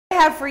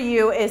have for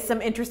you is some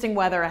interesting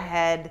weather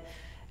ahead.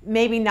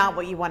 Maybe not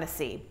what you want to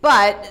see,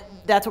 but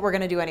that's what we're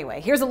going to do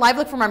anyway. Here's a live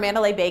look from our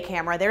Mandalay Bay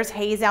camera. There's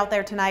haze out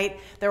there tonight.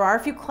 There are a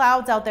few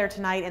clouds out there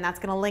tonight, and that's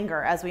going to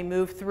linger as we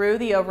move through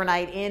the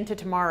overnight into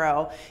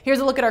tomorrow. Here's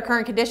a look at our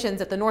current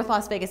conditions at the North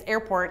Las Vegas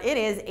Airport. It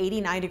is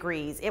 89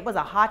 degrees. It was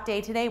a hot day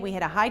today. We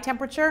hit a high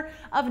temperature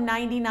of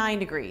 99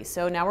 degrees.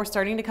 So now we're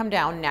starting to come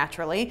down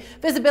naturally.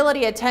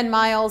 Visibility at 10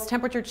 miles,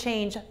 temperature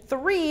change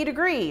 3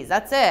 degrees.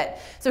 That's it.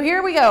 So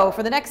here we go.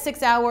 For the next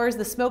 6 hours,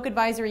 the smoke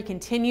advisory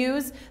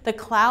continues. The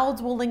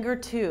clouds will linger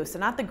too, so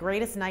not the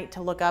greatest night to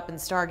look up and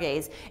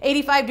stargaze.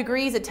 85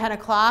 degrees at 10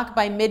 o'clock,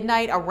 by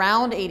midnight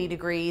around 80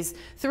 degrees,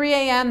 3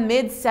 a.m.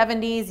 mid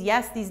 70s.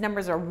 Yes, these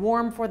numbers are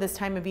warm for this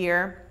time of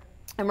year.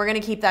 And we're going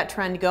to keep that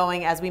trend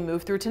going as we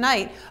move through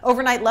tonight.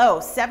 Overnight low,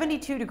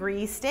 72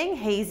 degrees, staying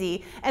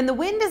hazy, and the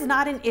wind is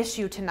not an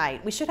issue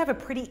tonight. We should have a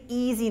pretty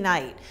easy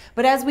night.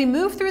 But as we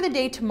move through the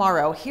day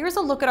tomorrow, here's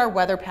a look at our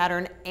weather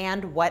pattern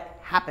and what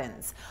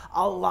happens.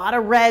 A lot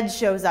of red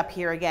shows up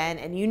here again,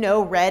 and you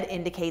know red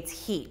indicates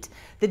heat.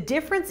 The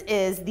difference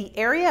is the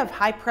area of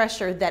high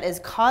pressure that is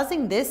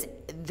causing this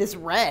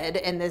red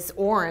and this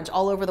orange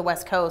all over the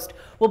West Coast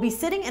will be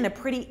sitting in a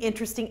pretty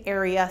interesting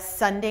area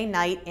Sunday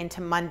night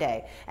into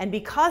Monday. And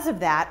because of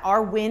that,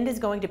 our wind is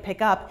going to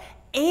pick up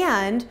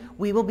and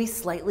we will be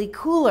slightly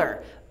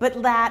cooler,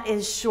 but that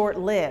is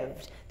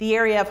short-lived. The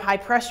area of high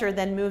pressure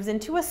then moves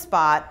into a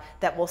spot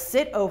that will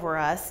sit over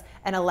us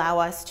and allow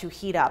us to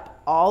heat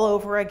up all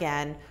over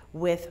again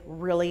with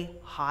really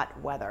hot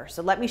weather.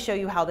 So let me show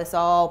you how this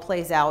all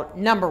plays out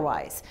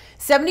number-wise.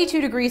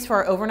 72 degrees for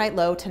our overnight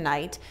low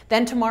tonight.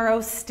 Then tomorrow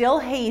still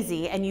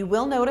hazy, and you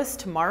will notice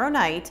tomorrow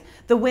night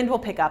the wind will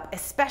pick up,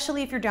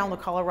 especially if you're down the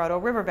Colorado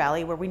River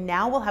Valley, where we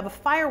now will have a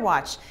fire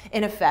watch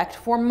in effect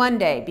for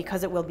Monday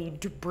because it will be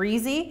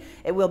breezy,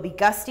 it will be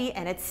gusty,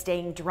 and it's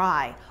staying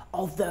dry.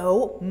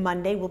 Although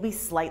Monday will be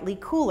slightly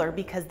cooler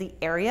because the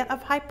area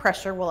of high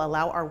pressure will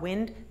allow our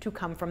wind to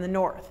come from the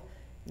north.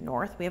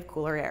 North, we have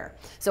cooler air.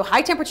 So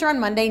high temperature on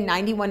Monday,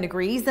 91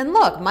 degrees. Then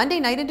look,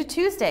 Monday night into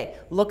Tuesday,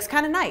 looks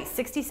kind of nice,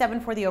 67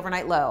 for the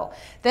overnight low.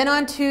 Then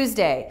on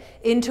Tuesday,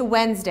 into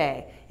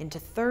Wednesday, into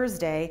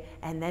Thursday,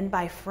 and then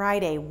by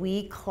Friday,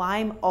 we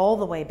climb all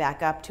the way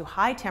back up to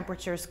high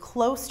temperatures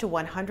close to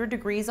 100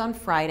 degrees on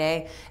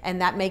Friday,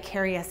 and that may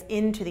carry us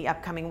into the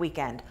upcoming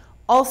weekend.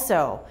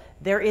 Also,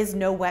 there is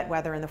no wet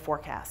weather in the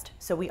forecast,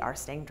 so we are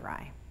staying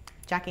dry.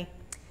 Jackie?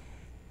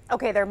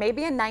 Okay, there may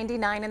be a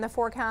 99 in the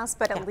forecast,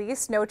 but at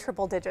least no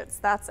triple digits.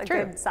 That's a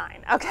good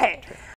sign. Okay. True.